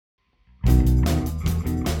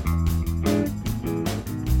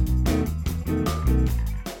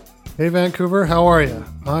Hey Vancouver, how are you?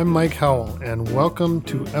 I'm Mike Howell, and welcome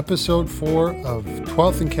to episode 4 of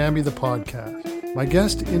 12th and Cambie, the podcast. My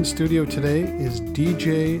guest in studio today is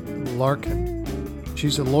DJ Larkin.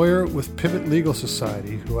 She's a lawyer with Pivot Legal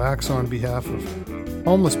Society who acts on behalf of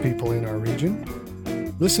homeless people in our region.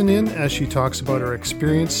 Listen in as she talks about her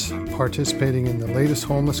experience participating in the latest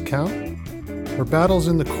homeless count, her battles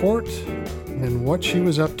in the court, and what she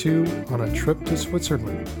was up to on a trip to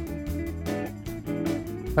Switzerland.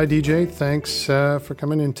 Hi, DJ. Thanks for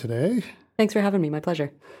coming in today. Thanks for having me. My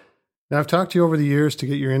pleasure. Now, I've talked to you over the years to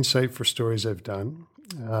get your insight for stories I've done.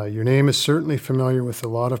 Your name is certainly familiar with a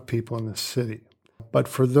lot of people in the city. But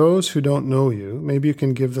for those who don't know you, maybe you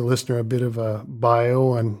can give the listener a bit of a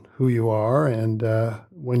bio on who you are and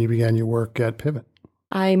when you began your work at Pivot.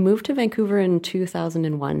 I moved to Vancouver in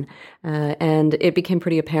 2001, and it became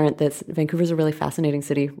pretty apparent that Vancouver is a really fascinating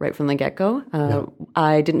city right from the get-go.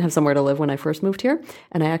 I didn't have somewhere to live when I first moved here,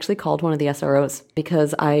 and I actually called one of the SROs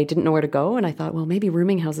because I didn't know where to go, and I thought, well, maybe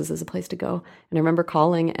rooming houses is a place to go. And I remember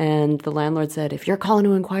calling, and the landlord said, if you're calling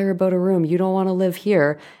to inquire about a room, you don't want to live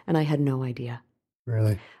here. And I had no idea.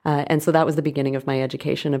 Really? And so that was the beginning of my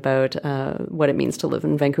education about what it means to live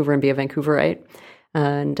in Vancouver and be a Vancouverite.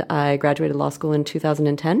 And I graduated law school in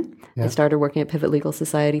 2010. Yeah. I started working at Pivot Legal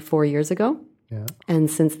Society 4 years ago. Yeah. And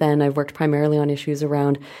since then, I've worked primarily on issues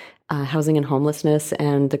around housing and homelessness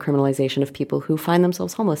and the criminalization of people who find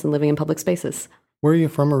themselves homeless and living in public spaces. Where are you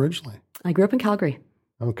from originally? I grew up in Calgary.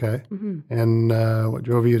 Okay. Mm-hmm. And what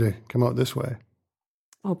drove you to come out this way?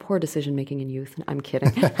 Oh, poor decision-making in youth. I'm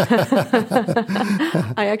kidding.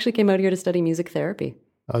 I actually came out here to study music therapy.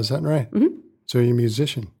 Oh, is that right? Mm-hmm. So you're a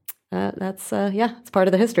musician? It's part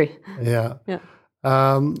of the history. Yeah. Yeah.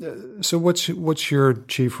 So what's your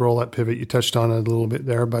chief role at Pivot? You touched on it a little bit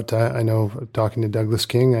there, but I know talking to Douglas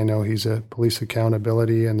King, I know he's a police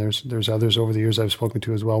accountability, and there's others over the years I've spoken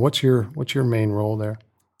to as well. What's your main role there?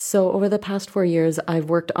 So over the past 4 years, I've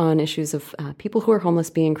worked on issues of people who are homeless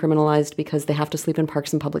being criminalized because they have to sleep in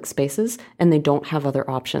parks and public spaces and they don't have other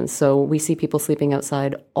options. So we see people sleeping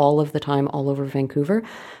outside all of the time, all over Vancouver.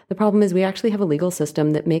 The problem is we actually have a legal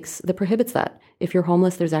system that prohibits that. If you're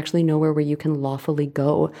homeless, there's actually nowhere where you can lawfully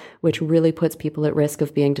go, which really puts people at risk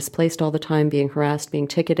of being displaced all the time, being harassed, being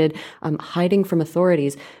ticketed, hiding from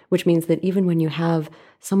authorities, which means that even when you have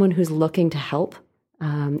someone who's looking to help,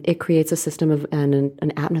 it creates a system of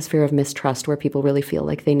an atmosphere of mistrust where people really feel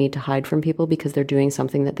like they need to hide from people because they're doing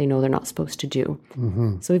something that they know they're not supposed to do.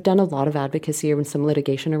 Mm-hmm. So we've done a lot of advocacy and some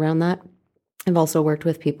litigation around that. I've also worked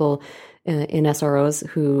with people in SROs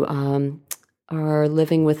who are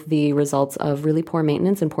living with the results of really poor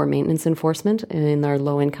maintenance and poor maintenance enforcement in our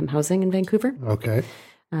low-income housing in Vancouver. Okay.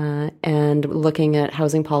 And looking at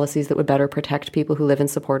housing policies that would better protect people who live in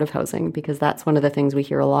supportive housing, because that's one of the things we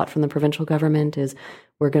hear a lot from the provincial government is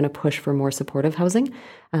we're going to push for more supportive housing.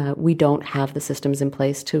 We don't have the systems in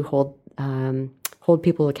place to hold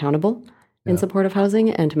people accountable in supportive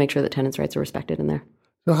housing and to make sure that tenants' rights are respected in there.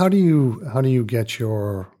 So how do you get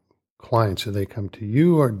your clients? Do they come to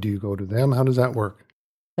you or do you go to them? How does that work?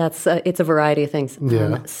 It's a variety of things.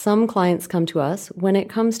 Yeah. Some clients come to us. When it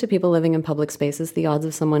comes to people living in public spaces, the odds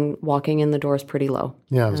of someone walking in the door is pretty low.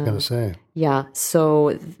 Yeah, I was going to say. Yeah.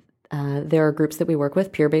 So there are groups that we work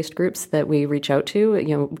with, peer-based groups that we reach out to.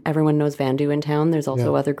 You know, everyone knows Vandu in town. There's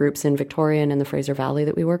also other groups in Victoria and in the Fraser Valley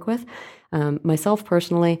that we work with. Myself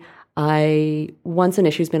personally, once an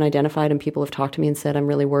issue's been identified and people have talked to me and said, I'm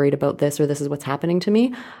really worried about this or this is what's happening to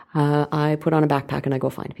me, I put on a backpack and I go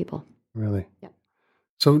find people. Really? Yeah.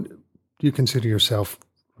 So do you consider yourself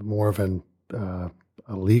more of a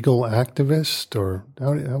legal activist, or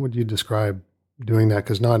how would you describe doing that?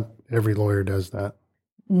 Because not every lawyer does that.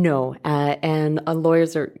 No, and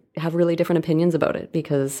lawyers have really different opinions about it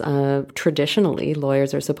because traditionally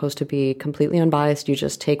lawyers are supposed to be completely unbiased. You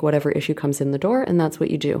just take whatever issue comes in the door and that's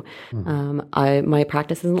what you do. Mm-hmm. My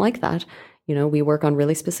practice isn't like that. You know, we work on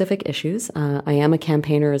really specific issues. I am a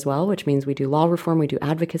campaigner as well, which means we do law reform, we do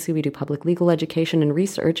advocacy, we do public legal education and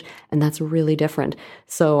research, and that's really different.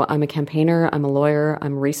 So I'm a campaigner, I'm a lawyer,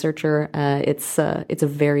 I'm a researcher. It's a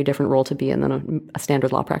very different role to be in than a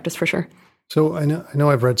standard law practice for sure. So I know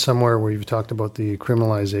I've read somewhere where you've talked about the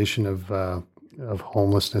criminalization of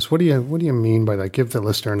homelessness. What do you mean by that? Give the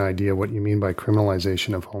listener an idea what you mean by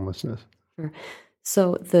criminalization of homelessness. Sure.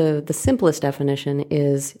 So the simplest definition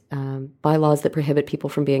is bylaws that prohibit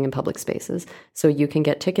people from being in public spaces. So you can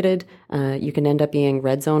get ticketed, you can end up being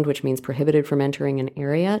red zoned, which means prohibited from entering an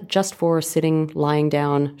area just for sitting, lying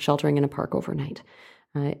down, sheltering in a park overnight.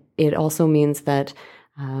 It also means that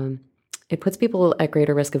it puts people at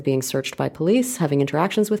greater risk of being searched by police, having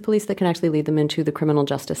interactions with police that can actually lead them into the criminal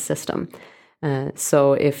justice system.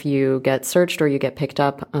 So if you get searched or you get picked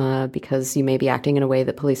up because you may be acting in a way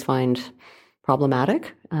that police find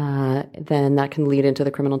problematic, then that can lead into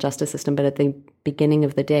the criminal justice system. But at the beginning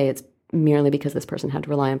of the day, it's merely because this person had to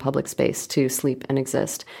rely on public space to sleep and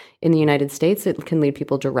exist. In the United States, it can lead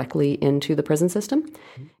people directly into the prison system.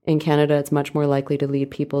 In Canada, it's much more likely to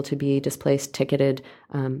lead people to be displaced, ticketed,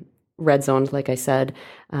 red zoned, like I said.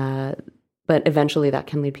 But eventually that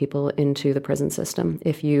can lead people into the prison system.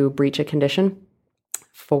 If you breach a condition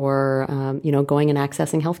for, going and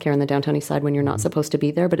accessing healthcare in the downtown east side when you're not supposed to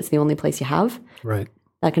be there, but it's the only place you have, right,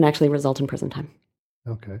 that can actually result in prison time.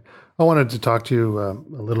 Okay. I wanted to talk to you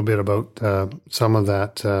a little bit about some of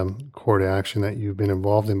that court action that you've been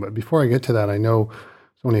involved in. But before I get to that, I know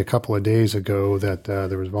it's only a couple of days ago that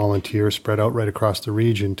there was volunteers spread out right across the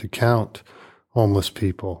region to count homeless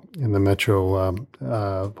people in the Metro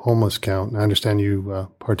homeless count. And I understand you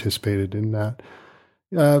participated in that.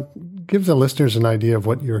 Give the listeners an idea of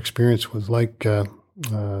what your experience was like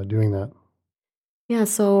doing that. Yeah,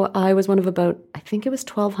 so I was one of about, I think it was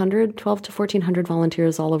 12 to 1,400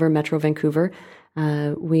 volunteers all over Metro Vancouver.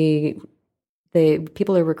 People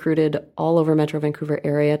are recruited all over Metro Vancouver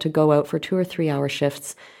area to go out for 2 or 3 hour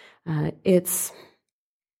shifts. It's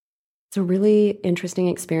a really interesting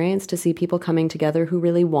experience to see people coming together who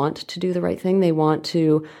really want to do the right thing. They want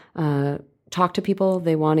to talk to people.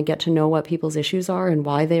 They want to get to know what people's issues are and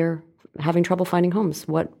why they're having trouble finding homes,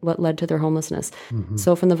 what led to their homelessness. Mm-hmm.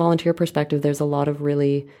 So from the volunteer perspective, there's a lot of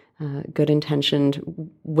really good intentioned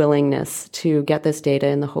willingness to get this data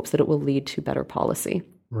in the hopes that it will lead to better policy.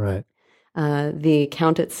 Right. The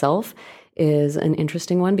count itself is an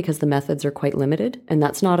interesting one because the methods are quite limited. And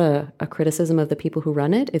that's not a criticism of the people who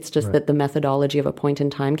run it. It's just that the methodology of a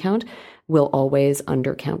point-in-time count will always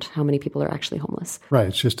undercount how many people are actually homeless. Right.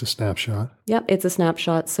 It's just a snapshot. Yep. It's a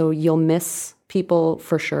snapshot. So you'll miss people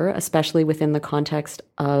for sure, especially within the context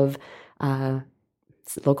of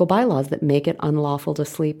local bylaws that make it unlawful to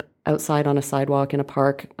sleep outside on a sidewalk, in a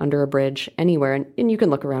park, under a bridge, anywhere. And you can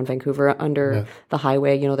look around Vancouver under the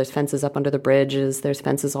highway. There's fences up under the bridges. There's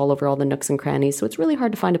fences all over all the nooks and crannies. So it's really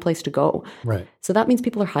hard to find a place to go. Right. So that means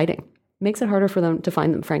people are hiding. Makes it harder for them to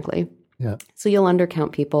find them, frankly. Yeah. So you'll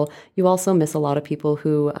undercount people. You also miss a lot of people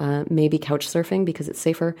who may be couch surfing because it's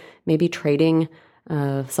safer, maybe trading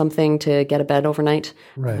something to get a bed overnight.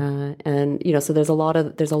 Right. So there's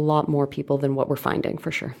a lot more people than what we're finding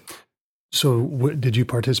for sure. So did you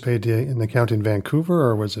participate in the count in Vancouver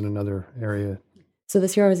or was it another area? So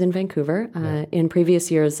this year I was in Vancouver. In previous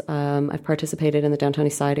years, I've participated in the downtown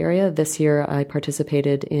east side area. This year I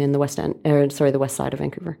participated in the west side of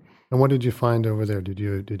Vancouver. And what did you find over there? Did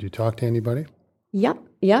you talk to anybody? Yep.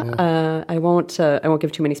 Yeah. I won't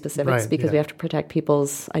give too many specifics because we have to protect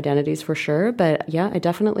people's identities for sure. But yeah, I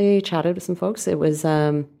definitely chatted with some folks. It was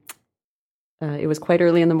quite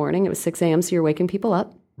early in the morning. It was 6 a.m. So you're waking people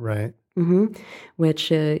up. Right. Mm-hmm.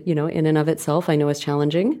 Which, in and of itself, I know is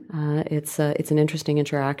challenging. It's an interesting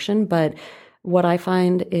interaction. But what I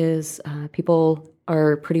find is people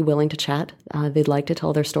are pretty willing to chat. They'd like to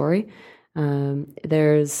tell their story.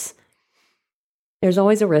 There's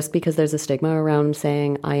always a risk because there's a stigma around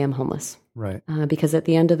saying, I am homeless. Right. Because at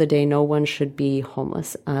the end of the day, no one should be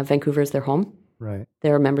homeless. Vancouver is their home. Right.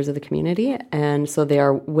 They're members of the community. And so they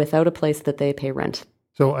are without a place that they pay rent.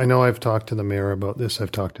 So I know I've talked to the mayor about this.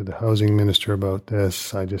 I've talked to the housing minister about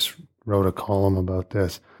this. I just wrote a column about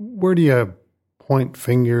this. Where do you point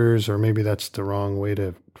fingers, or maybe that's the wrong way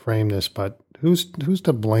to frame this, but who's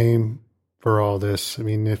to blame for all this? I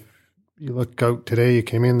mean, if you look out today, you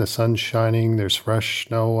came in, the sun's shining, there's fresh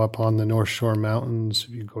snow up on the North Shore Mountains.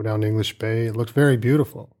 If you go down to English Bay, it looks very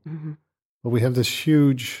beautiful. Mm-hmm. But we have this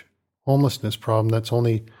huge homelessness problem that's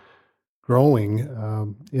only growing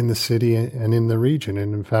in the city and in the region.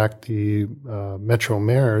 And in fact, the Metro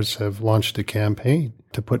mayors have launched a campaign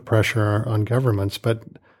to put pressure on governments. But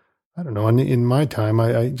I don't know, in my time,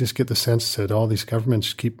 I just get the sense that all these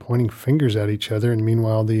governments keep pointing fingers at each other, and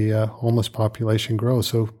meanwhile the homeless population grows.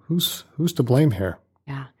 So who's to blame here?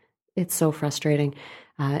 Yeah, it's so frustrating.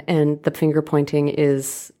 And the finger pointing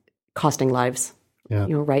is costing lives,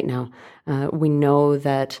 right now. We know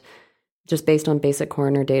that just based on basic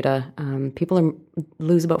coroner data, people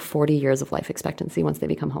lose about 40 years of life expectancy once they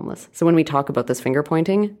become homeless. So when we talk about this finger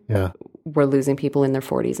pointing, we're losing people in their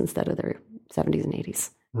 40s instead of their 70s and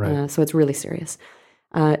 80s. Right. So it's really serious.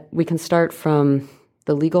 We can start from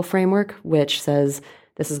the legal framework, which says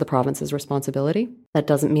this is the province's responsibility. That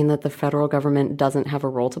doesn't mean that the federal government doesn't have a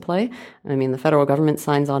role to play. I mean, the federal government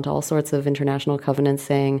signs on to all sorts of international covenants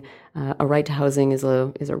saying a right to housing is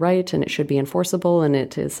a right and it should be enforceable, and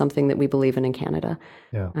it is something that we believe in Canada.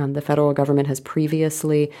 Yeah. The federal government has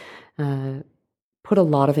previously put a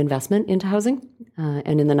lot of investment into housing,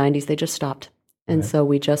 and in the 90s they just stopped. And so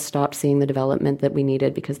we just stopped seeing the development that we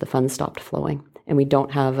needed because the funds stopped flowing. And we didn't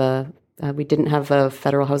have a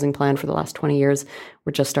federal housing plan for the last 20 years.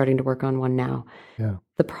 We're just starting to work on one now. Yeah.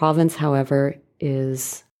 The province, however,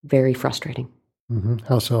 is very frustrating. Mm-hmm.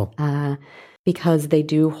 How so? Because they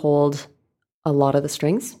do hold a lot of the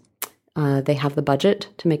strings. They have the budget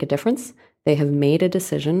to make a difference. They have made a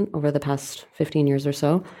decision over the past 15 years or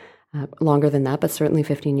so, longer than that, but certainly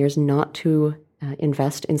 15 years, not to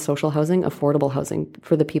invest in social housing, affordable housing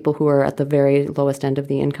for the people who are at the very lowest end of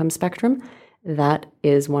the income spectrum. That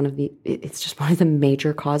is it's just one of the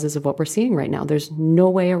major causes of what we're seeing right now. There's no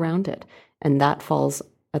way around it. And that falls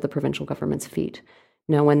at the provincial government's feet.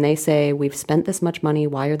 Now, when they say, we've spent this much money,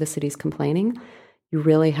 why are the cities complaining? You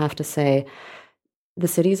really have to say, the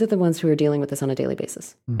cities are the ones who are dealing with this on a daily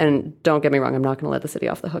basis. And don't get me wrong, I'm not going to let the city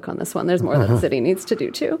off the hook on this one. There's more that the city needs to do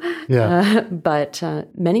too. Yeah. But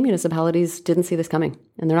many municipalities didn't see this coming,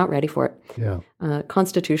 and they're not ready for it. Yeah.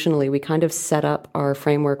 Constitutionally, we kind of set up our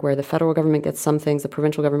framework where the federal government gets some things, the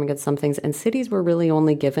provincial government gets some things, and cities were really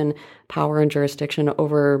only given power and jurisdiction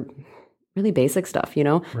over really basic stuff,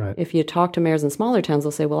 Right. If you talk to mayors in smaller towns,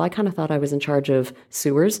 they'll say, well, I kind of thought I was in charge of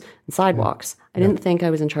sewers and sidewalks. I didn't think I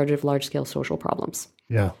was in charge of large-scale social problems.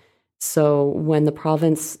 Yeah. So when the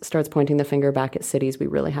province starts pointing the finger back at cities, we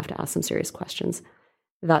really have to ask some serious questions.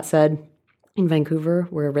 That said, in Vancouver,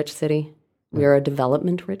 we're a rich city. We are a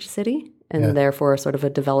development-rich city, and therefore sort of a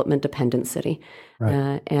development-dependent city.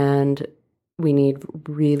 Right. And we need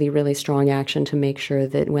really, really strong action to make sure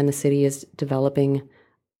that when the city is developing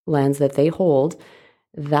lands that they hold,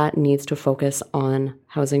 that needs to focus on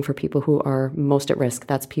housing for people who are most at risk.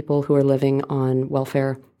 That's people who are living on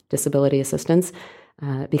welfare, disability assistance,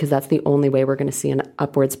 because that's the only way we're going to see an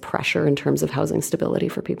upwards pressure in terms of housing stability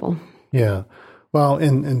for people. Yeah. Well,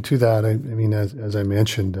 and to that, I mean, as I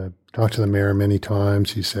mentioned, I talked to the mayor many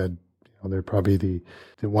times. He said, they're probably the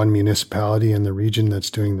one municipality in the region that's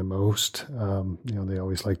doing the most. They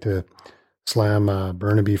always like to slam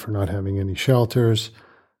Burnaby for not having any shelters.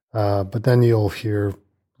 But then you'll hear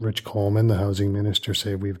Rich Coleman, the housing minister,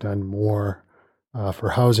 say we've done more for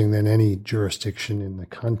housing than any jurisdiction in the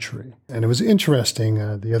country. And it was interesting.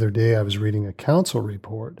 The other day I was reading a council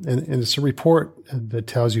report, and it's a report that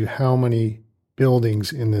tells you how many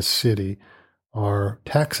buildings in this city are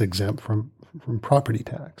tax exempt from property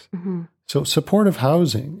tax. Mm-hmm. So supportive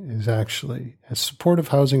housing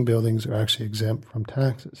buildings are actually exempt from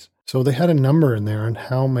taxes. So they had a number in there on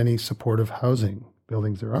how many supportive housing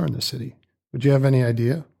buildings there are in the city. Would you have any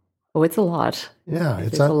idea? Oh, it's a lot. Yeah,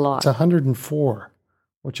 it's a lot. It's 104,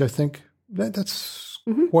 which I think that's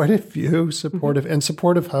quite a few supportive and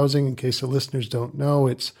supportive housing. In case the listeners don't know,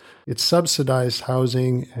 it's subsidized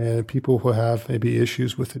housing and people who have maybe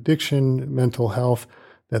issues with addiction, mental health.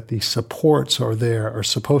 That the supports are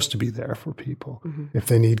supposed to be there for people if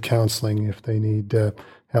they need counseling, if they need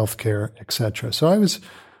health care, etc. So I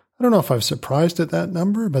don't know if I was surprised at that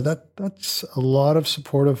number, but that's a lot of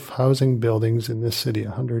supportive housing buildings in this city,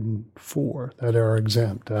 104 that are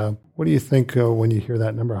exempt. What do you think when you hear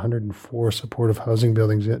that number, 104 supportive housing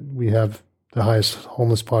buildings, yet we have the highest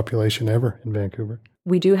homeless population ever in Vancouver?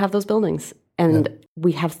 We do have those buildings. And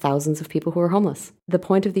we have thousands of people who are homeless. The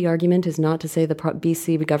point of the argument is not to say the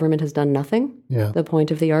BC government has done nothing. Yeah. The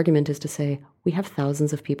point of the argument is to say we have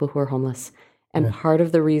thousands of people who are homeless. And part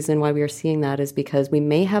of the reason why we are seeing that is because we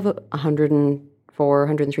may have 104,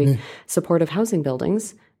 103 supportive housing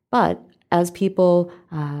buildings, but as people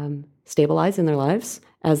stabilize in their lives,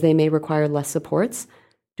 as they may require less supports,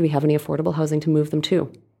 do we have any affordable housing to move them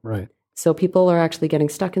to? Right. So people are actually getting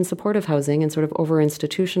stuck in supportive housing and sort of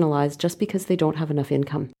over-institutionalized just because they don't have enough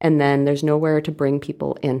income. And then there's nowhere to bring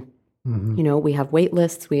people in. Mm-hmm. We have wait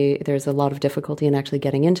lists. There's a lot of difficulty in actually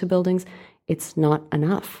getting into buildings. It's not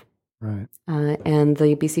enough. Right. And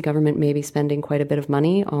the BC government may be spending quite a bit of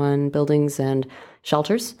money on buildings and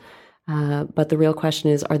shelters. But the real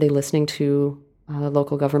question is, are they listening to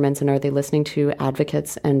local governments, and are they listening to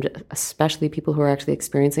advocates, and especially people who are actually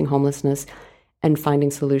experiencing homelessness, and finding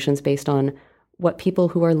solutions based on what people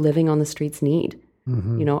who are living on the streets need?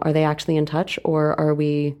 Mm-hmm. Are they actually in touch, or are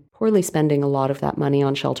we poorly spending a lot of that money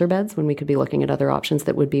on shelter beds when we could be looking at other options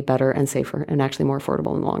that would be better and safer and actually more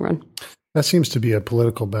affordable in the long run? That seems to be a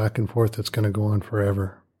political back and forth that's going to go on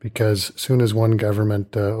forever. because as soon as one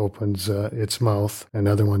government opens its mouth,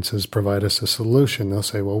 another one says, provide us a solution, they'll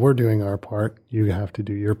say, well, we're doing our part. You have to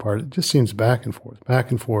do your part. It just seems back and forth, back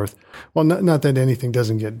and forth. Well, not that anything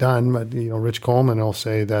doesn't get done, but, Rich Coleman will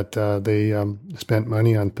say that they spent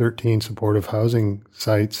money on 13 supportive housing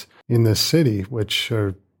sites in this city, which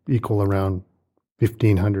are equal around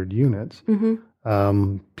 1,500 units. Mm-hmm.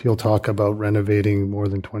 He'll talk about renovating more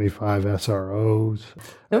than 25 SROs.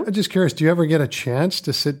 Nope. I'm just curious, do you ever get a chance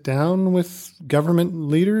to sit down with government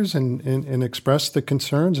leaders and express the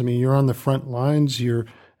concerns? I mean, you're on the front lines, you're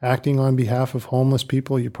acting on behalf of homeless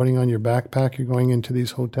people, you're putting on your backpack, you're going into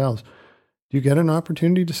these hotels. Do you get an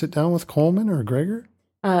opportunity to sit down with Coleman or Gregor?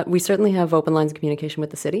 We certainly have open lines of communication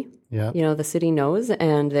with the city. Yeah. The city knows,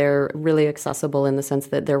 and they're really accessible in the sense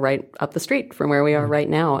that they're right up the street from where we are right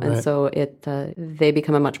now. And Right. so they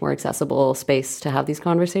become a much more accessible space to have these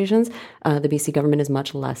conversations. The BC government is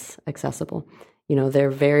much less accessible.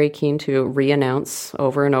 They're very keen to re-announce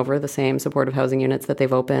over and over the same supportive housing units that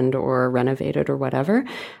they've opened or renovated or whatever,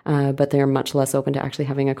 but they're much less open to actually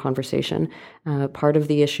having a conversation. Part of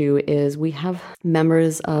the issue is we have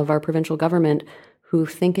members of our provincial government who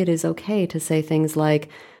think it is okay to say things like,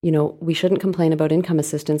 we shouldn't complain about income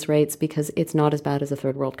assistance rates because it's not as bad as a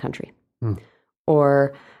third world country.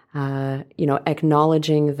 Or,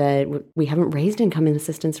 acknowledging that we haven't raised income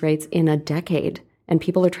assistance rates in a decade and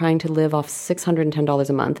people are trying to live off $610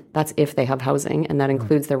 a month. That's if they have housing, and that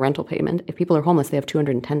includes their rental payment. If people are homeless, they have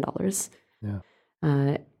 $210.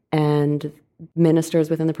 Yeah. And ministers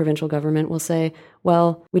within the provincial government will say,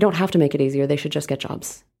 well, we don't have to make it easier. They should just get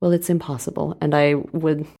jobs. Well, it's impossible. And I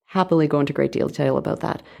would happily go into great detail about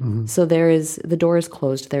that. Mm-hmm. So the door is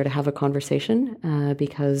closed there to have a conversation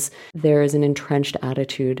because there is an entrenched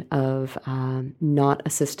attitude of not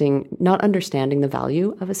understanding the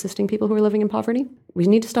value of assisting people who are living in poverty. We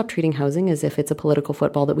need to stop treating housing as if it's a political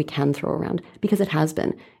football that we can throw around, because it has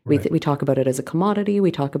been. Right. We talk about it as a commodity.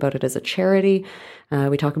 We talk about it as a charity.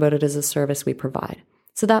 We talk about it as a service we provide.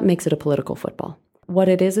 So that makes it a political football. What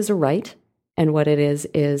it is a right. And what it is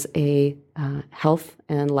a health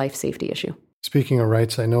and life safety issue. Speaking of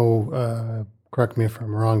rights, I know, correct me if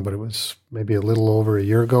I'm wrong, but it was maybe a little over a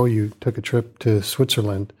year ago, you took a trip to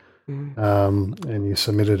Switzerland, and you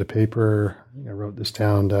submitted a paper. I wrote this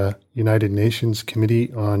down, the United Nations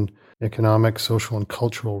Committee on Economic, Social, and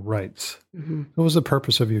Cultural Rights. Mm-hmm. What was the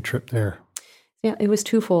purpose of your trip there? Yeah, it was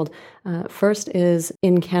twofold. First is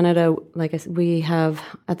in Canada, like I said, we have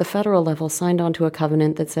at the federal level signed on to a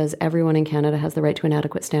covenant that says everyone in Canada has the right to an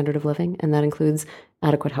adequate standard of living, and that includes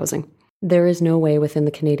adequate housing. There is no way within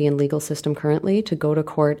the Canadian legal system currently to go to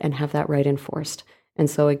court and have that right enforced. And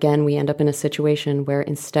so again, we end up in a situation where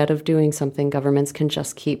instead of doing something, governments can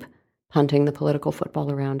just keep punting the political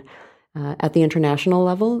football around. At the international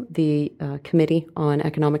level, the Committee on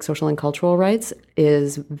Economic, Social, and Cultural Rights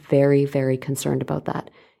is very, very concerned about that.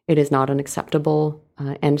 It is not an acceptable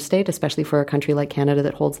end state, especially for a country like Canada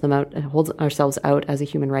that holds ourselves out as a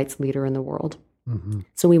human rights leader in the world. Mm-hmm.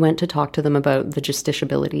 So we went to talk to them about the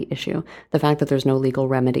justiciability issue, the fact that there's no legal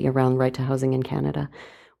remedy around right to housing in Canada.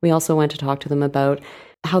 We also went to talk to them about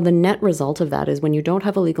how the net result of that is when you don't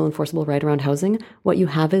have a legal enforceable right around housing, what you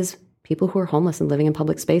have is people who are homeless and living in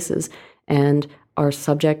public spaces and are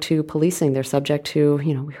subject to policing. They're subject to,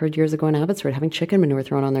 we heard years ago in Abbotsford, having chicken manure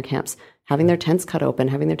thrown on their camps, having their tents cut open,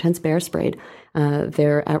 having their tents bear sprayed.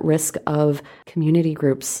 They're at risk of community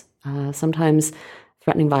groups, sometimes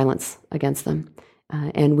threatening violence against them.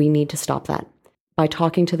 And we need to stop that. By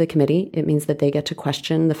talking to the committee, it means that they get to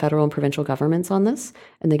question the federal and provincial governments on this,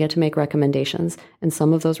 and they get to make recommendations. And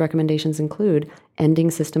some of those recommendations include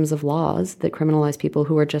ending systems of laws that criminalize people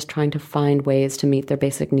who are just trying to find ways to meet their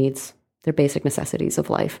basic needs, their basic necessities of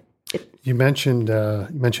life. You mentioned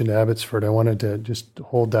Abbotsford. I wanted to just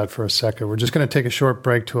hold that for a second. We're just going to take a short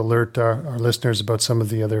break to alert our listeners about some of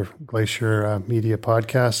the other Glacier Media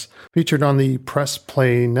podcasts featured on the Press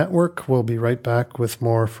Play Network. We'll be right back with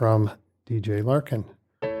more from DJ Larkin.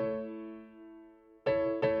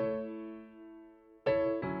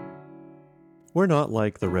 We're not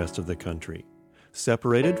like the rest of the country.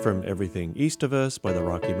 Separated from everything east of us by the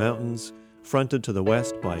Rocky Mountains, fronted to the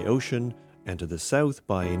west by ocean, and to the south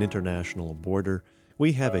by an international border,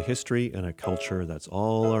 we have a history and a culture that's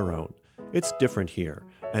all our own. It's different here,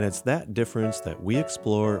 and it's that difference that we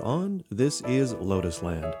explore on This is Lotus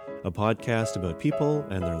Land, a podcast about people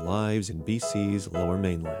and their lives in BC's Lower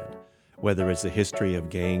Mainland. Whether it's the history of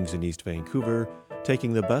gangs in East Vancouver,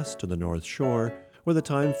 taking the bus to the North Shore, or the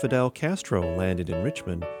time Fidel Castro landed in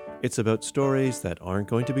Richmond, it's about stories that aren't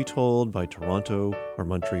going to be told by Toronto or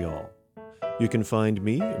Montreal. You can find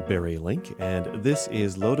me, Barry Link, and This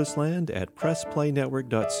is Lotusland at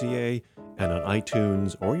pressplaynetwork.ca and on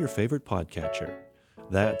iTunes or your favorite podcatcher.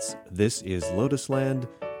 That's This is Lotusland,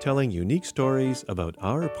 telling unique stories about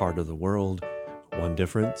our part of the world, one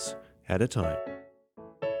difference at a time.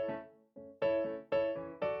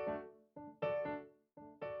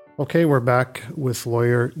 Okay, we're back with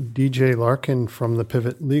lawyer DJ Larkin from the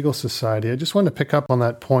Pivot Legal Society. I just want to pick up on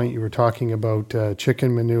that point. You were talking about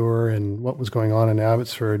chicken manure and what was going on in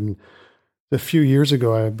Abbotsford. And a few years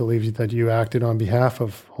ago, I believe that you acted on behalf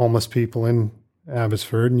of homeless people in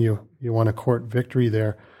Abbotsford, and you won a court victory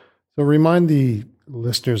there. So remind the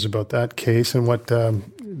listeners about that case and what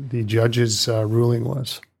the judge's ruling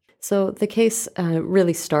was. So the case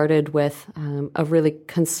really started with a really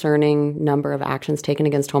concerning number of actions taken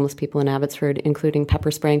against homeless people in Abbotsford, including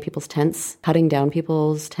pepper spraying people's tents, cutting down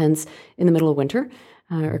people's tents in the middle of winter,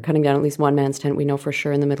 or cutting down at least one man's tent, we know for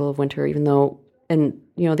sure, in the middle of winter, even though, and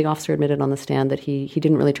the officer admitted on the stand that he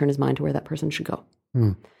didn't really turn his mind to where that person should go.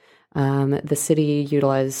 The city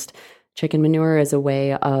utilized chicken manure as a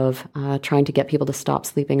way of trying to get people to stop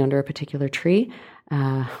sleeping under a particular tree,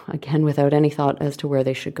 again, without any thought as to where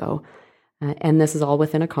they should go. And this is all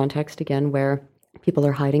within a context, again, where people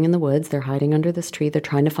are hiding in the woods. They're hiding under this tree. They're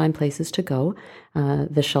trying to find places to go.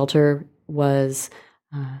 The shelter was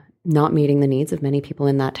not meeting the needs of many people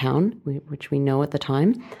in that town, which we know at the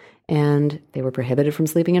time. And they were prohibited from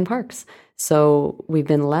sleeping in parks. So we've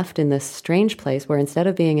been left in this strange place where instead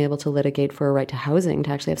of being able to litigate for a right to housing, to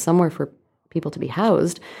actually have somewhere for people to be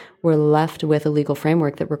housed, we're left with a legal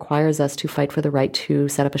framework that requires us to fight for the right to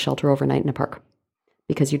set up a shelter overnight in a park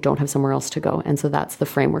because you don't have somewhere else to go. And so that's the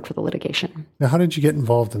framework for the litigation. Now, how did you get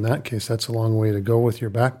involved in that case? That's a long way to go with your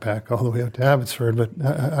backpack all the way out to Abbotsford, but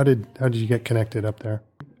how did you get connected up there?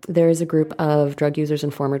 There is a group of drug users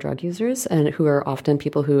and former drug users, and who are often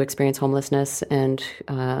people who experience homelessness and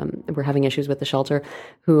were having issues with the shelter,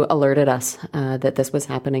 who alerted us that this was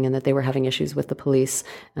happening and that they were having issues with the police.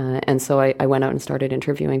 And so I went out and started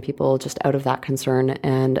interviewing people just out of that concern.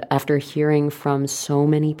 And after hearing from so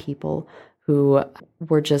many people who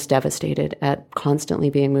were just devastated at constantly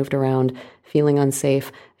being moved around, feeling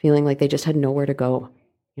unsafe, feeling like they just had nowhere to go,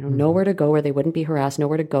 nowhere to go where they wouldn't be harassed,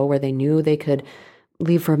 nowhere to go where they knew they could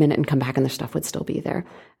leave for a minute and come back and their stuff would still be there.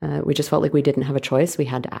 We just felt like we didn't have a choice. We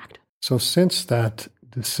had to act. So since that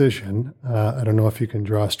decision, I don't know if you can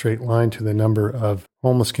draw a straight line to the number of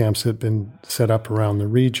homeless camps that have been set up around the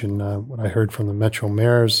region. What I heard from the Metro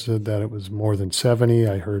mayors that it was more than 70.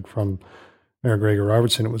 I heard from Mayor Gregor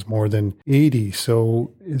Robertson it was more than 80.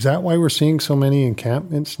 So is that why we're seeing so many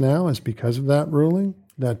encampments now? Is because of that ruling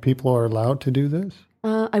that people are allowed to do this?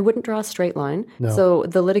 I wouldn't draw a straight line. No. So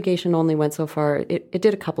the litigation only went so far. It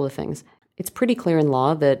did a couple of things. It's pretty clear in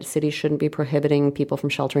law that cities shouldn't be prohibiting people from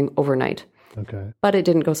sheltering overnight. Okay. But it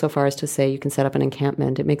didn't go so far as to say you can set up an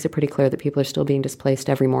encampment. It makes it pretty clear that people are still being displaced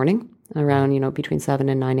every morning around, between 7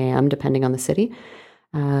 and 9 a.m., depending on the city.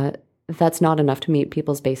 That's not enough to meet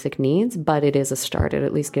people's basic needs, but it is a start. It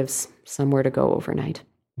at least gives somewhere to go overnight.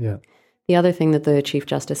 Yeah. The other thing that the Chief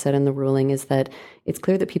Justice said in the ruling is that it's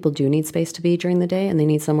clear that people do need space to be during the day and they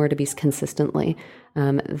need somewhere to be consistently.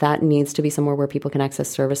 That needs to be somewhere where people can access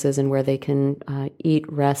services and where they can eat,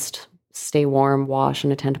 rest, stay warm, wash,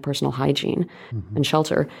 and attend to personal hygiene and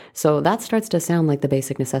shelter. So that starts to sound like the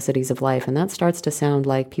basic necessities of life, and that starts to sound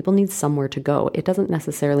like people need somewhere to go. It doesn't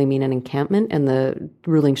necessarily mean an encampment, and the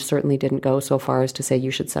ruling certainly didn't go so far as to say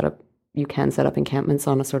you can set up encampments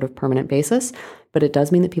on a sort of permanent basis, but it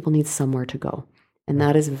does mean that people need somewhere to go. And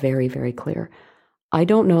that is very, very clear. I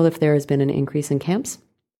don't know if there has been an increase in camps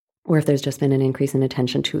or if there's just been an increase in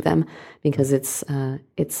attention to them, because it's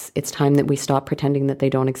time that we stop pretending that they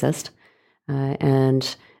don't exist.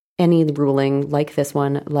 And any ruling like this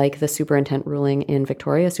one, like the superintent ruling in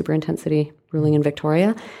Victoria, superintent city ruling in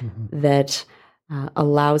Victoria, that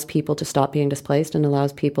allows people to stop being displaced and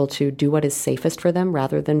allows people to do what is safest for them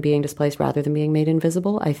rather than being displaced, rather than being made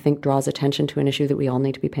invisible, I think draws attention to an issue that we all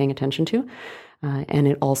need to be paying attention to. And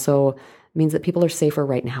it also means that people are safer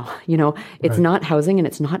right now. It's not housing and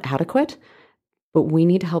it's not adequate, but we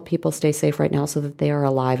need to help people stay safe right now so that they are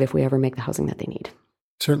alive if we ever make the housing that they need.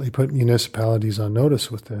 Certainly put municipalities on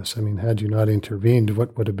notice with this. I mean, had you not intervened,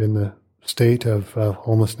 what would have been the state of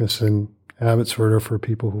homelessness in Abbotsford or for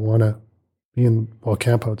people who want to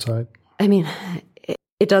camp outside? I mean,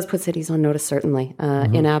 it does put cities on notice, certainly.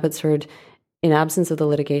 In Abbotsford, in absence of the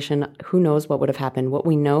litigation, who knows what would have happened? What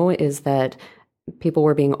we know is that people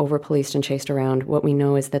were being over-policed and chased around. What we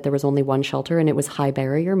know is that there was only one shelter, and it was high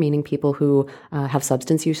barrier, meaning people who have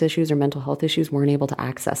substance use issues or mental health issues weren't able to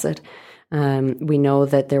access it. We know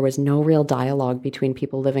that there was no real dialogue between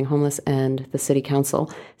people living homeless and the city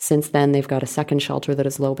council. Since then, they've got a second shelter that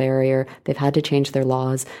is low barrier. They've had to change their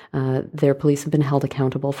laws. Their police have been held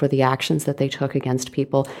accountable for the actions that they took against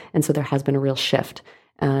people. And so there has been a real shift.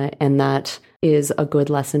 And that is a good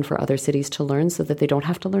lesson for other cities to learn so that they don't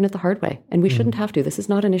have to learn it the hard way. And we shouldn't have to. This is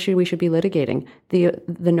not an issue we should be litigating.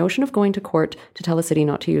 The notion of going to court to tell a city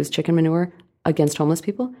not to use chicken manure against homeless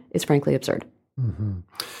people is frankly absurd. Mm-hmm.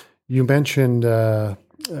 You mentioned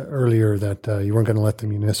earlier that you weren't going to let the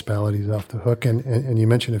municipalities off the hook, and you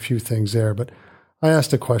mentioned a few things there. But I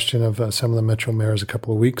asked a question of some of the Metro mayors a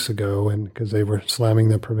couple of weeks ago, and because they were slamming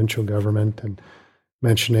the provincial government and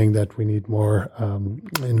mentioning that we need more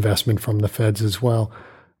investment from the feds as well.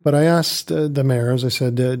 But I asked the mayors, I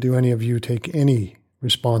said, do any of you take any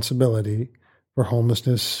responsibility for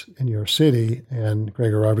homelessness in your city? And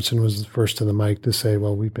Gregor Robertson was the first to the mic to say,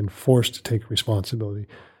 well, we've been forced to take responsibility.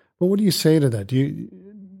 But what do you say to that? Do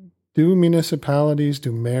municipalities,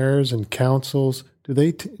 do mayors and councils,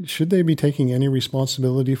 should they be taking any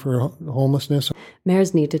responsibility for homelessness?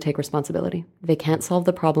 Mayors need to take responsibility. They can't solve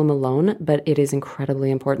the problem alone, but it is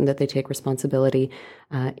incredibly important that they take responsibility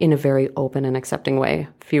in a very open and accepting way.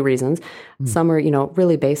 A few reasons. Some are,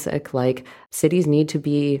 really basic, like cities need to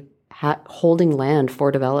be holding land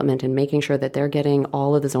for development and making sure that they're getting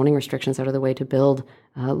all of the zoning restrictions out of the way to build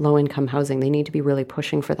low-income housing. They need to be really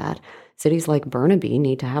pushing for that. Cities like Burnaby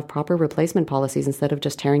need to have proper replacement policies instead of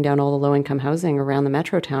just tearing down all the low-income housing around the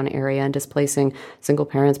metro town area and displacing single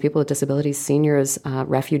parents, people with disabilities, seniors,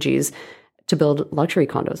 refugees to build luxury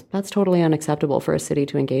condos. That's totally unacceptable for a city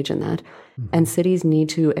to engage in that. Mm-hmm. And cities need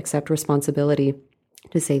to accept responsibility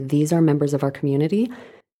to say, these are members of our community.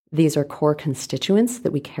 These are core constituents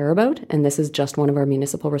that we care about, and this is just one of our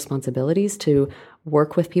municipal responsibilities to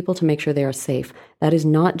work with people to make sure they are safe. That is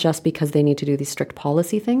not just because they need to do these strict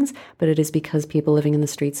policy things, but it is because people living in the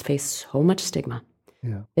streets face so much stigma.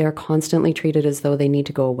 Yeah. They are constantly treated as though they need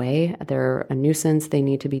to go away. They're a nuisance. They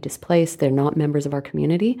need to be displaced. They're not members of our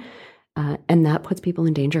community, and that puts people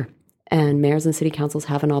in danger. And mayors and city councils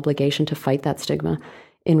have an obligation to fight that stigma.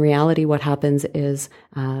 In reality, what happens is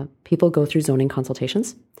people go through zoning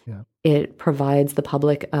consultations. Yeah. It provides the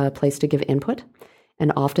public a place to give input,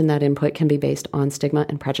 and often that input can be based on stigma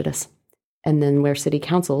and prejudice. And then where city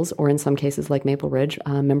councils, or in some cases like Maple Ridge,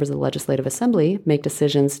 members of the Legislative Assembly make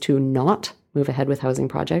decisions to not move ahead with housing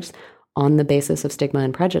projects on the basis of stigma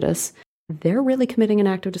and prejudice, they're really committing an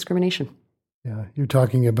act of discrimination. Yeah, you're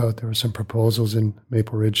talking about there were some proposals in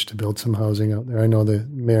Maple Ridge to build some housing out there. I know the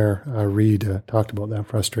Mayor Reid talked about that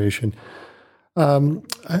frustration.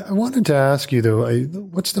 I wanted to ask you, though,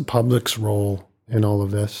 what's the public's role in all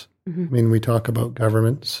of this? Mm-hmm. I mean, we talk about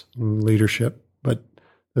governments and leadership, but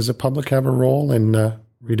does the public have a role in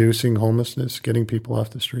reducing homelessness, getting people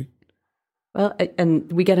off the street? Well,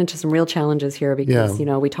 and we get into some real challenges here because,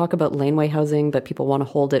 we talk about laneway housing, but people want to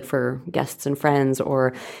hold it for guests and friends,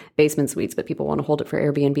 or basement suites, but people want to hold it for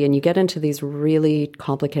Airbnb. And you get into these really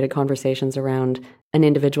complicated conversations around an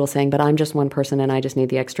individual saying, but I'm just one person and I just need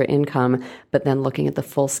the extra income. But then looking at the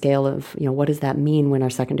full scale of, what does that mean when our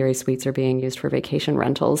secondary suites are being used for vacation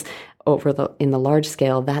rentals in the large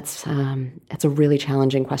scale? That's a really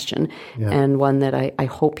challenging question, and one that I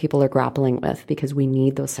hope people are grappling with, because we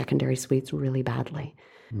need those secondary suites really badly.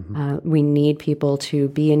 Mm-hmm. We need people to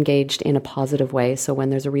be engaged in a positive way. So when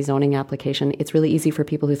there's a rezoning application, it's really easy for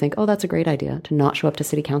people who think, oh, that's a great idea, to not show up to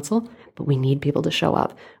city council, but we need people to show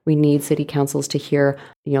up. We need city councils to hear,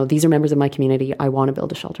 these are members of my community. I want to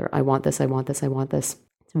build a shelter. I want this, I want this, I want this.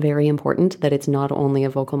 It's very important that it's not only a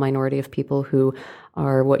vocal minority of people who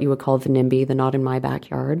are what you would call the NIMBY, the not in my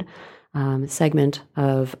backyard segment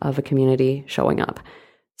of a community showing up.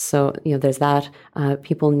 So, there's that.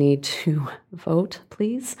 People need to vote,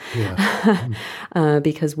 please,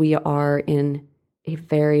 because we are in a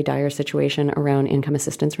very dire situation around income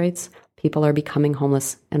assistance rates. People are becoming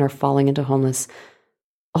homeless and are falling into homeless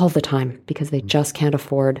all the time because they just can't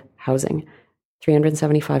afford housing.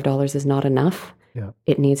 $375 is not enough. Yeah.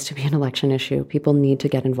 It needs to be an election issue. People need to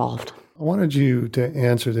get involved. I wanted you to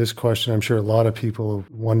answer this question. I'm sure a lot of people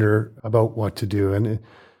wonder about what to do. And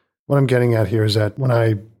what I'm getting at here is that when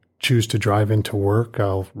I choose to drive into work,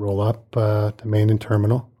 I'll roll up the main and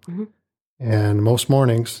terminal. Mm-hmm. And most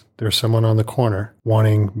mornings, there's someone on the corner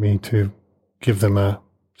wanting me to give them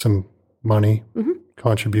some money,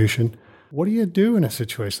 contribution. What do you do in a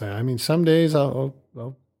situation like that? I mean, some days I'll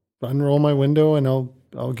unroll my window and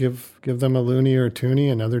I'll give them a loonie or a toonie,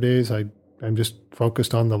 and other days I I'm just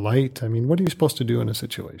focused on the light. I mean, what are you supposed to do in a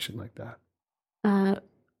situation like that?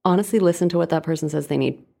 Honestly, listen to what that person says they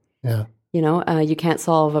need. Yeah. You can't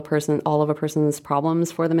solve all of a person's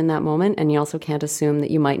problems for them in that moment. And you also can't assume that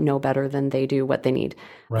you might know better than they do what they need.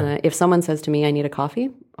 Right. If someone says to me, I need a coffee,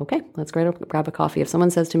 okay, let's grab a coffee. If someone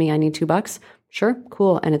says to me, I need $2, sure,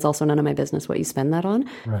 cool. And it's also none of my business what you spend that on.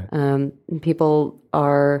 Right.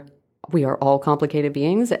 We are all complicated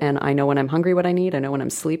beings, and I know when I'm hungry what I need. I know when I'm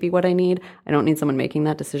sleepy what I need. I don't need someone making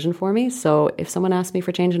that decision for me. So if someone asks me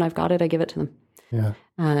for change and I've got it, I give it to them. Yeah.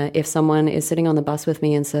 If someone is sitting on the bus with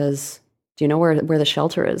me and says, do you know where the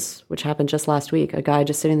shelter is? Which happened just last week. A guy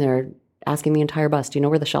just sitting there asking the entire bus, do you know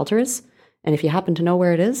where the shelter is? And if you happen to know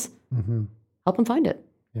where it is, help him find it.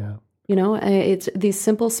 Yeah. It's these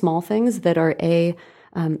simple, small things that are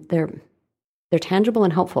they're tangible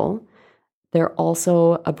and helpful. They're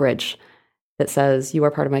also a bridge that says, you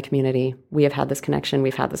are part of my community. We have had this connection.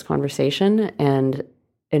 We've had this conversation, and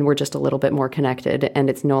we're just a little bit more connected. And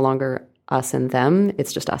it's no longer us and them.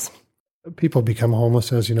 It's just us. People become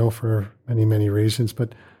homeless, as you know, for many, many reasons.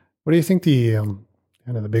 But what do you think the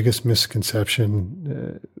the biggest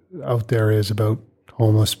misconception out there is about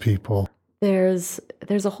homeless people? There's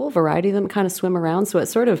a whole variety of them kind of swim around. So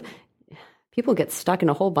it's sort of, people get stuck in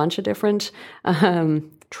a whole bunch of different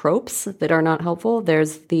tropes that are not helpful.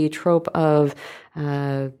 There's the trope of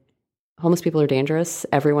homeless people are dangerous.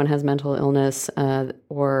 Everyone has mental illness,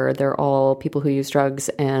 or they're all people who use drugs,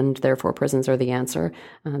 and therefore prisons are the answer.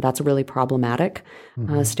 That's a really problematic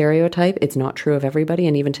stereotype. It's not true of everybody,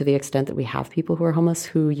 and even to the extent that we have people who are homeless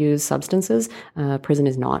who use substances, prison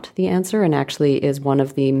is not the answer, and actually is one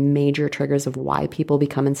of the major triggers of why people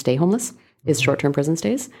become and stay homeless is short-term prison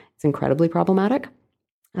stays. It's incredibly problematic.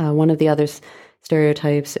 One of the other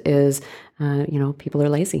stereotypes is, people are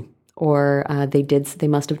lazy, or they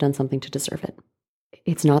must have done something to deserve it.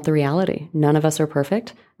 It's not the reality. None of us are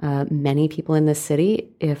perfect. Many people in this city,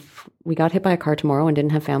 if we got hit by a car tomorrow and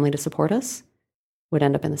didn't have family to support us, would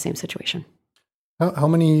end up in the same situation. How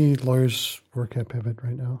many lawyers work at Pivot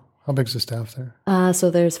right now? How big's the staff there? So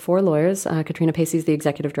there's 4 lawyers. Katrina Pacey's the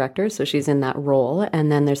executive director, so she's in that role.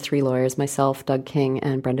 And then there's 3 lawyers, myself, Doug King,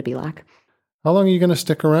 and Brenda Belak. How long are you going to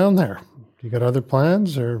stick around there? You got other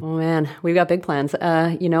plans, or? Oh man, we've got big plans.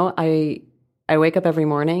 I wake up every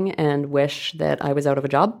morning and wish that I was out of a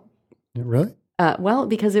job. Really? Well,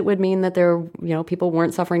 because it would mean that people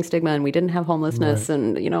weren't suffering stigma and we didn't have homelessness, right.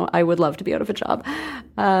 And, I would love to be out of a job.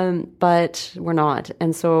 But we're not.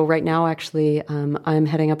 And so right now, actually, I'm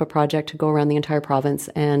heading up a project to go around the entire province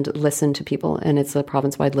and listen to people. And it's a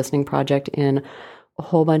province-wide listening project in a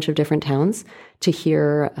whole bunch of different towns to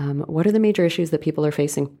hear what are the major issues that people are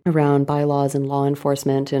facing around bylaws and law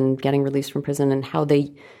enforcement and getting released from prison, and how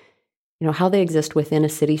they exist within a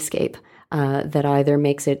cityscape that either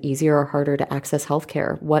makes it easier or harder to access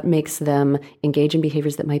healthcare. What makes them engage in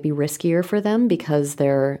behaviors that might be riskier for them because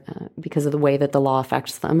of the way that the law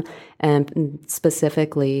affects them, and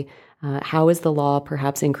specifically, how is the law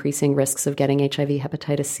perhaps increasing risks of getting HIV,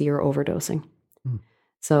 hepatitis C, or overdosing?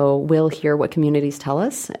 So we'll hear what communities tell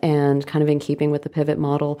us, and kind of in keeping with the Pivot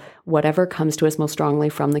model, whatever comes to us most strongly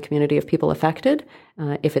from the community of people affected,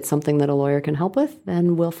 if it's something that a lawyer can help with,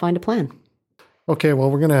 then we'll find a plan. Okay,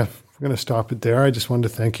 well, we're gonna stop it there. I just wanted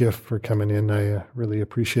to thank you for coming in. I really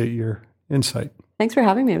appreciate your insight. Thanks for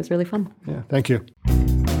having me. It was really fun. Yeah, thank you.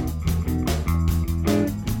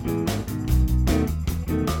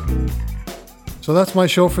 So that's my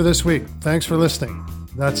show for this week. Thanks for listening.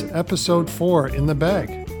 That's episode 4 in the bag,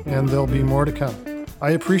 and there'll be more to come.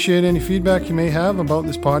 I appreciate any feedback you may have about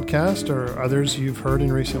this podcast or others you've heard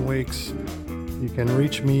in recent weeks. You can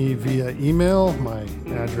reach me via email. My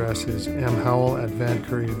address is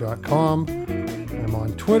mhowell@vancourier.com. I'm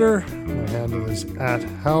on Twitter. My handle is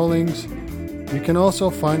 @howlings. You can also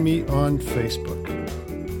find me on Facebook.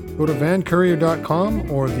 Go to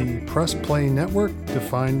vancourier.com or the Press Play Network to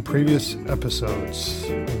find previous episodes.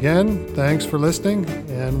 Again, thanks for listening,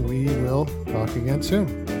 and we will talk again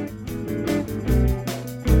soon.